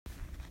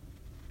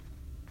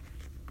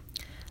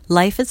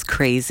Life is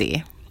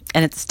crazy,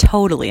 and it's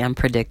totally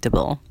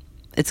unpredictable.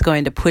 It's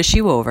going to push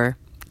you over,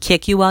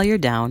 kick you while you're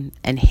down,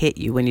 and hit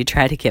you when you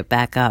try to get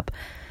back up.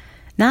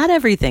 Not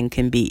everything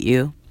can beat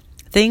you.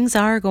 Things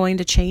are going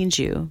to change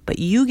you, but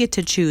you get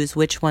to choose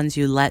which ones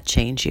you let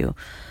change you.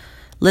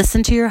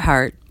 Listen to your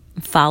heart,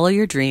 follow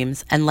your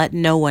dreams, and let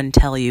no one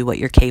tell you what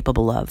you're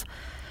capable of.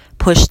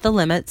 Push the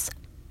limits,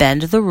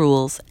 bend the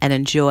rules, and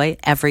enjoy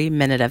every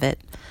minute of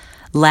it.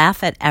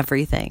 Laugh at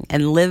everything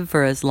and live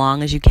for as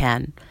long as you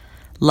can.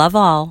 Love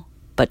all,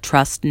 but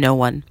trust no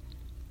one.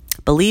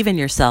 Believe in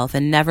yourself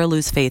and never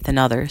lose faith in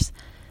others.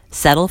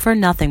 Settle for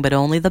nothing but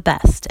only the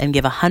best and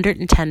give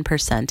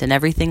 110% in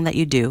everything that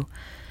you do.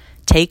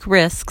 Take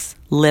risks,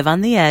 live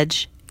on the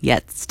edge,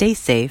 yet stay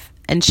safe,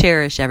 and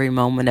cherish every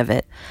moment of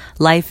it.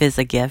 Life is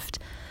a gift.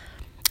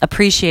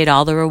 Appreciate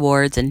all the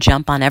rewards and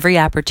jump on every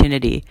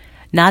opportunity.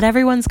 Not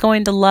everyone's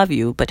going to love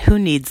you, but who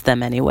needs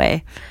them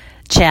anyway?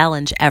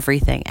 Challenge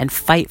everything and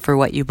fight for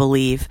what you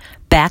believe.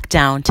 Back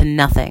down to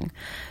nothing.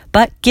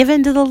 But give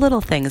in to the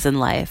little things in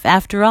life.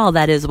 After all,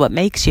 that is what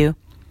makes you.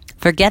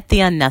 Forget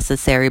the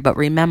unnecessary, but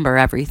remember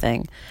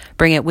everything.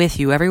 Bring it with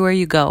you everywhere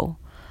you go.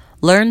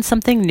 Learn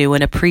something new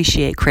and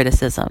appreciate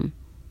criticism.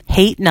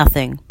 Hate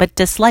nothing, but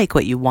dislike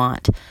what you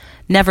want.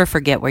 Never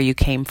forget where you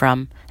came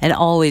from, and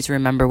always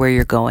remember where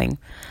you're going.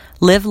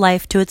 Live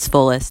life to its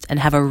fullest and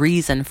have a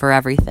reason for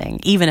everything,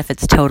 even if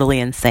it's totally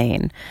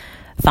insane.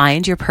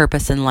 Find your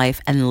purpose in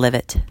life and live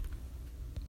it.